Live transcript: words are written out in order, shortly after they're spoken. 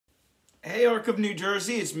Hey, Arc of New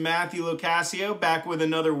Jersey, it's Matthew Locascio back with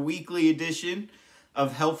another weekly edition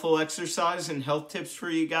of helpful exercise and health tips for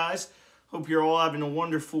you guys. Hope you're all having a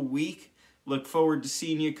wonderful week. Look forward to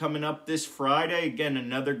seeing you coming up this Friday. Again,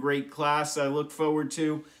 another great class I look forward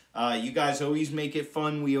to. You guys always make it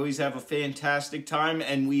fun. We always have a fantastic time,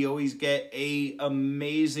 and we always get an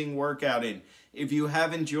amazing workout in. If you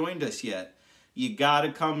haven't joined us yet, you got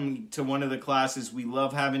to come to one of the classes. We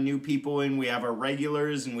love having new people in. We have our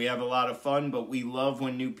regulars and we have a lot of fun, but we love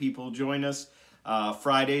when new people join us.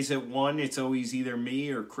 Fridays at 1, it's always either me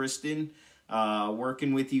or Kristen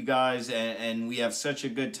working with you guys, and we have such a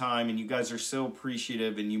good time, and you guys are so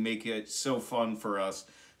appreciative and you make it so fun for us.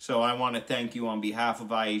 So I want to thank you on behalf of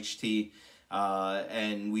IHT,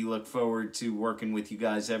 and we look forward to working with you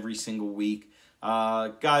guys every single week.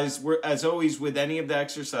 Guys, as always, with any of the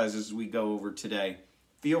exercises we go over today,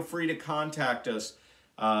 feel free to contact us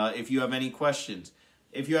if you have any questions.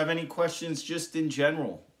 If you have any questions just in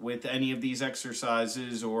general with any of these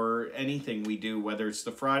exercises or anything we do, whether it's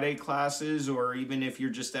the Friday classes or even if you're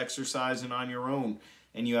just exercising on your own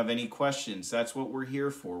and you have any questions, that's what we're here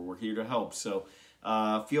for. We're here to help. So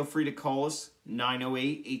feel free to call us,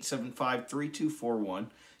 908-875-3241.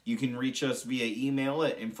 You can reach us via email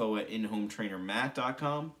at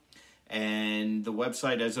info@inhometrainermatt.com. And the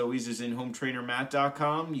website, as always, is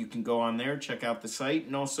inhometrainermatt.com. You can go on there, check out the site,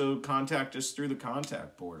 and also contact us through the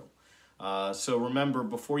contact portal. So remember,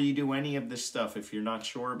 before you do any of this stuff, if you're not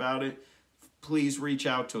sure about it, please reach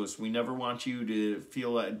out to us. We never want you to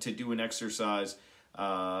feel to do an exercise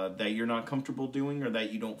that you're not comfortable doing or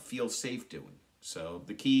that you don't feel safe doing. So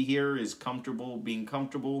the key here is being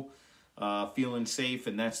comfortable, feeling safe,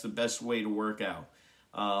 and that's the best way to work out.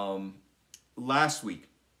 Last week,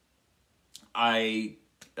 I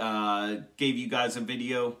gave you guys a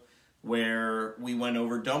video where we went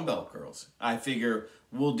over dumbbell curls. I figure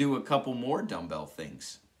we'll do a couple more dumbbell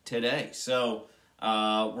things today. So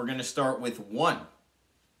we're going to start with one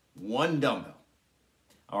dumbbell.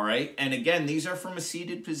 All right, and again, these are from a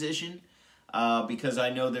seated position because I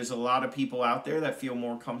know there's a lot of people out there that feel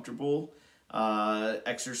more comfortable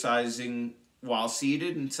exercising while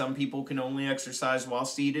seated, and some people can only exercise while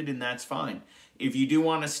seated, and that's fine. If you do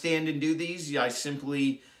want to stand and do these, I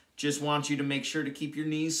simply just want you to make sure to keep your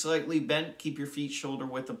knees slightly bent, keep your feet shoulder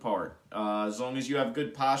width apart. As long as you have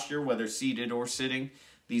good posture, whether seated or sitting,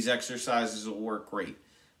 these exercises will work great.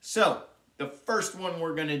 So the first one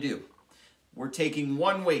we're going to do, we're taking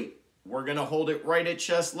one weight. We're going to hold it right at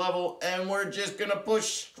chest level, and we're just going to push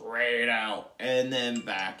straight out and then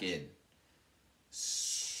back in.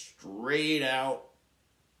 Straight out,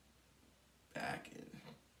 back in.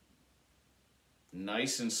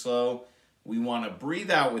 Nice and slow. We want to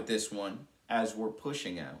breathe out with this one as we're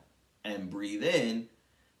pushing out and breathe in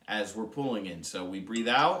as we're pulling in. So we breathe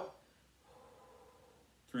out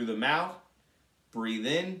through the mouth, breathe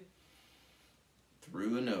in through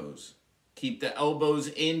the nose. Keep the elbows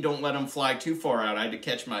in. Don't let them fly too far out. I had to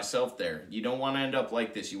catch myself there. You don't want to end up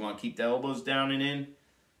like this. You want to keep the elbows down and in.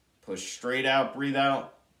 Push straight out, breathe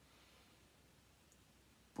out.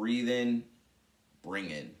 Breathe in, bring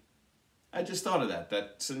in. I just thought of that.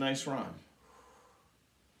 That's a nice rhyme.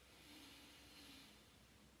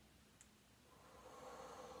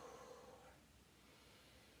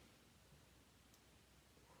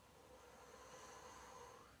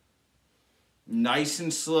 Nice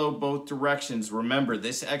and slow both directions. Remember,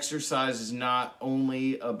 this exercise is not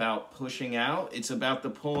only about pushing out, it's about the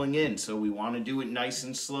pulling in. So we want to do it nice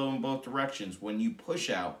and slow in both directions. When you push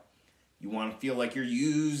out, you want to feel like you're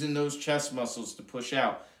using those chest muscles to push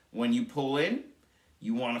out. When you pull in,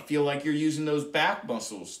 you want to feel like you're using those back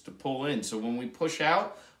muscles to pull in. So when we push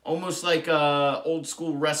out, almost like old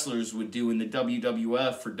school wrestlers would do in the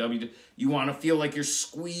WWF or you want to feel like you're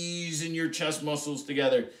squeezing your chest muscles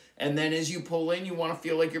together. And then as you pull in, you want to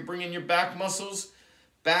feel like you're bringing your back muscles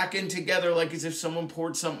back in together, like as if someone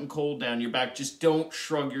poured something cold down your back. Just don't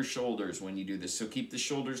shrug your shoulders when you do this. So keep the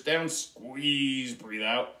shoulders down, squeeze, breathe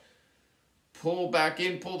out. Pull back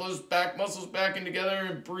in, pull those back muscles back in together,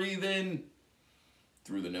 and breathe in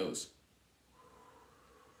through the nose.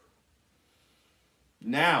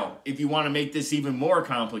 Now, if you want to make this even more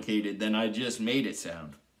complicated than I just made it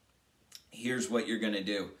sound, here's what you're going to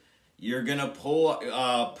do. You're going to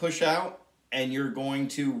push out, and you're going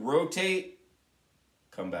to rotate,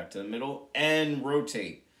 come back to the middle, and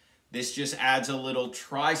rotate. This just adds a little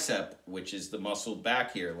tricep, which is the muscle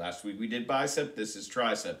back here. Last week we did bicep, this is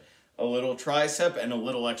tricep. A little tricep and a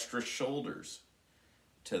little extra shoulders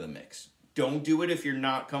to the mix. Don't do it if you're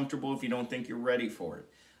not comfortable, if you don't think you're ready for it.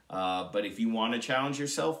 But if you want to challenge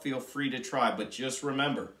yourself, feel free to try. But just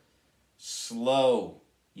remember, slow,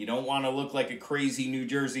 You don't want to look like a crazy New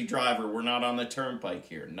Jersey driver. We're not on the turnpike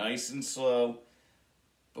here. Nice and slow,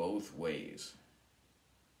 both ways.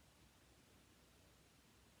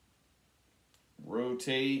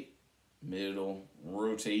 Rotate, middle,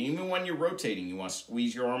 rotate. Even when you're rotating, you want to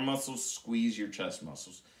squeeze your arm muscles, squeeze your chest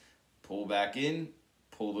muscles. Pull back in,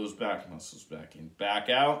 pull those back muscles back in. Back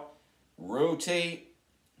out, rotate,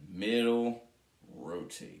 middle,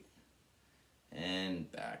 rotate. And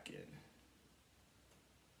back in.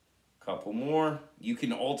 Couple more. You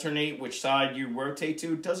can alternate which side you rotate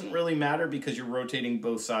to. It doesn't really matter because you're rotating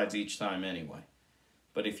both sides each time anyway.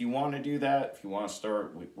 But if you want to do that, if you want to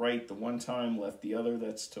start with right the one time, left the other,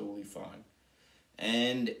 that's totally fine.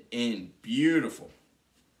 And in. Beautiful.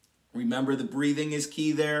 Remember the breathing is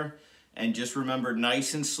key there. And just remember,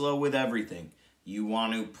 nice and slow with everything. You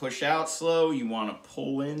want to push out slow, you want to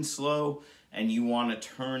pull in slow, and you want to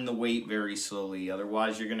turn the weight very slowly.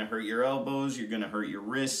 Otherwise, you're going to hurt your elbows, you're going to hurt your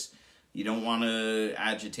wrists. You don't want to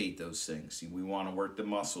agitate those things. We want to work the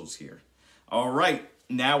muscles here. All right,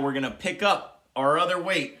 now we're going to pick up our other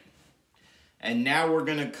weight. And now we're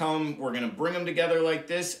going to bring them together like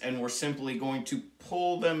this, and we're simply going to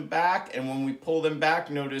pull them back. And when we pull them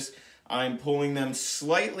back, notice I'm pulling them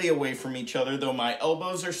slightly away from each other, though my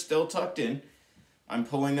elbows are still tucked in. I'm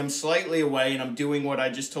pulling them slightly away, and I'm doing what I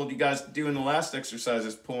just told you guys to do in the last exercise,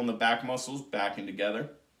 is pulling the back muscles back and together.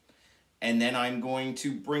 And then I'm going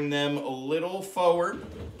to bring them a little forward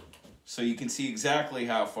so you can see exactly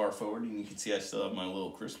how far forward. And you can see I still have my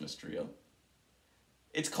little Christmas tree up.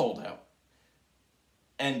 It's cold out.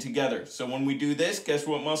 And together. So when we do this, guess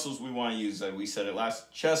what muscles we want to use? We said it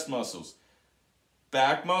last. Chest muscles.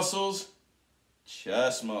 Back muscles.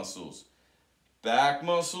 Chest muscles. Back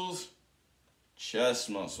muscles. Chest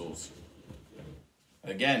muscles.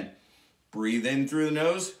 Again, breathe in through the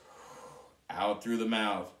nose. Out through the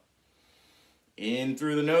mouth. In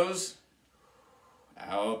through the nose,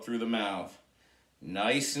 out through the mouth.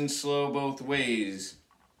 Nice and slow both ways.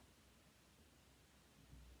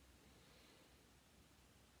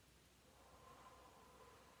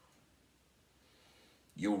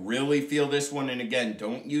 You'll really feel this one, and again,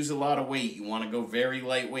 don't use a lot of weight. You want to go very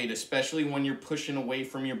lightweight, especially when you're pushing away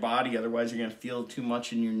from your body. Otherwise, you're going to feel too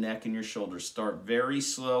much in your neck and your shoulders. Start very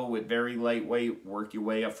slow with very lightweight. Work your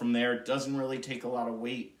way up from there. It doesn't really take a lot of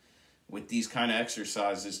weight with these kind of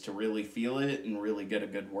exercises to really feel it and really get a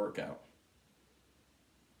good workout.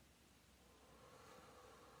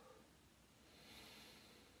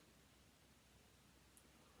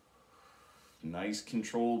 Nice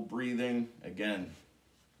controlled breathing. Again,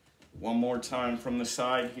 one more time from the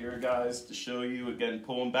side here, guys, to show you. Again,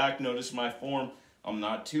 pulling back. Notice my form. I'm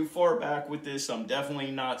not too far back with this. I'm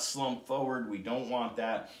definitely not slumped forward. We don't want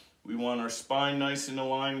that. We want our spine nice and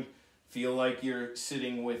aligned. Feel like you're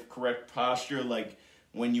sitting with correct posture, like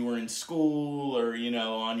when you were in school or,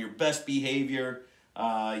 on your best behavior.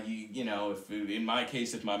 If in my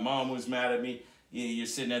case, if my mom was mad at me, you're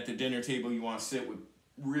sitting at the dinner table, you want to sit with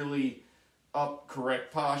really up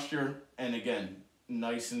correct posture. And again,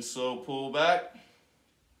 nice and slow pull back.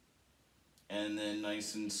 And then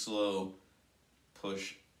nice and slow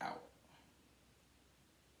push out.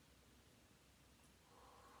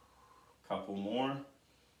 Couple more.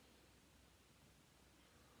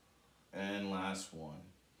 And last one.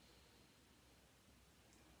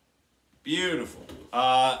 Beautiful.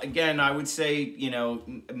 Again, I would say,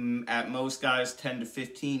 at most guys, 10 to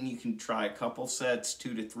 15, you can try a couple sets,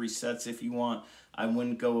 2 to 3 sets if you want. I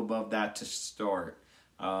wouldn't go above that to start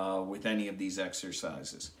with any of these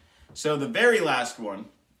exercises. So the very last one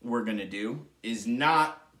we're going to do is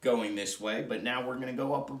not going this way, but now we're going to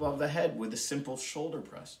go up above the head with a simple shoulder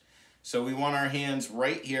press. So we want our hands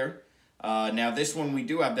right here. Now this one we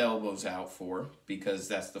do have the elbows out for because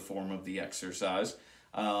that's the form of the exercise.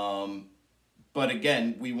 But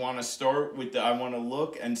again, we want to start with I want to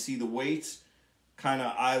look and see the weights kind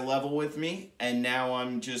of eye level with me. And now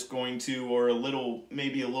I'm just going to, or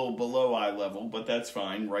maybe a little below eye level, but that's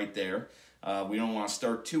fine right there. We don't want to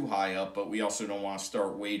start too high up, but we also don't want to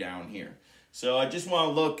start way down here. So I just want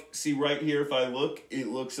to look, see right here, if I look, it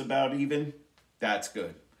looks about even. That's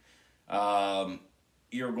good.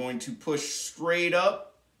 You're going to push straight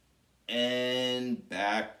up and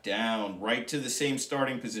back down, right to the same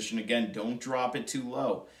starting position. Again, don't drop it too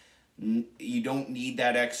low. You don't need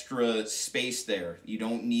that extra space there. You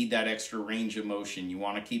don't need that extra range of motion. You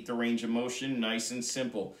want to keep the range of motion nice and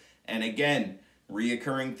simple. And again,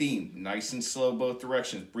 reoccurring theme, nice and slow both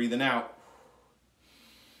directions. Breathing out.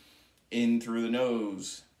 In through the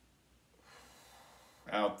nose.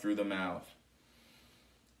 Out through the mouth.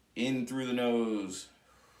 In through the nose.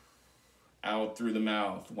 Out through the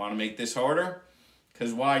mouth. Want to make this harder?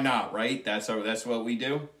 Because why not, right? That's what we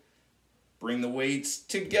do. Bring the weights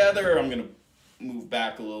together. I'm going to move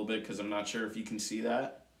back a little bit because I'm not sure if you can see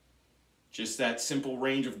that. Just that simple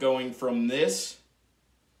range of going from this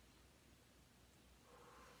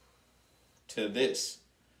to this.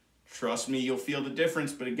 Trust me, you'll feel the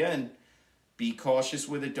difference. But again, be cautious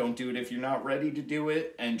with it. Don't do it if you're not ready to do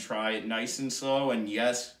it. And try it nice and slow. And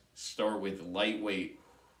yes, start with lightweight.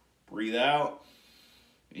 Breathe out.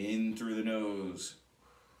 In through the nose.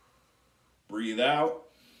 Breathe out.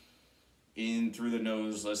 In through the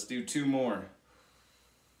nose. Let's do 2 more.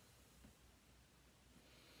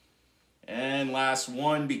 And last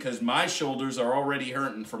one, because my shoulders are already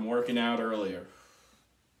hurting from working out earlier.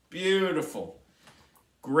 Beautiful.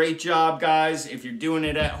 Great job, guys. If you're doing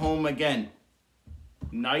it at home, again,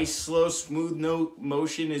 nice, slow, smooth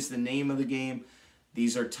motion is the name of the game.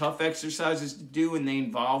 These are tough exercises to do, and they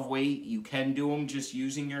involve weight. You can do them just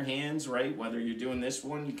using your hands, right? Whether you're doing this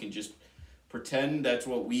one, you can just pretend that's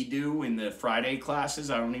what we do in the Friday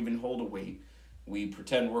classes. I don't even hold a weight. We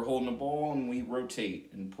pretend we're holding a ball and we rotate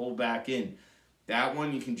and pull back in. That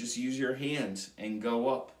one, you can just use your hands and go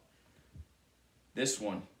up. This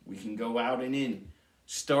one, we can go out and in.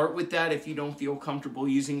 Start with that if you don't feel comfortable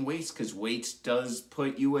using weights, because weights does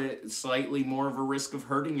put you at slightly more of a risk of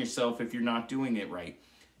hurting yourself if you're not doing it right.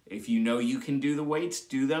 If you know you can do the weights,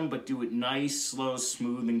 do them, but do it nice, slow,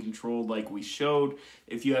 smooth, and controlled like we showed.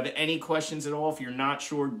 If you have any questions at all, if you're not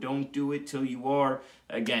sure, don't do it till you are.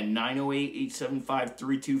 Again,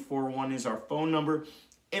 908-875-3241 is our phone number.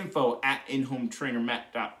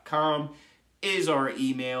 info@inhometrainermatt.com is our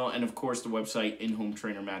email. And, of course, the website,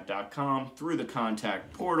 inhometrainermatt.com, through the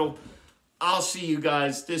contact portal. I'll see you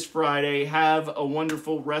guys this Friday. Have a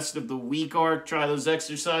wonderful rest of the week, Ark. Try those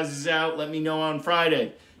exercises out. Let me know on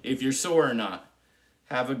Friday if you're sore or not.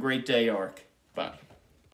 Have a great day, Ark. Bye.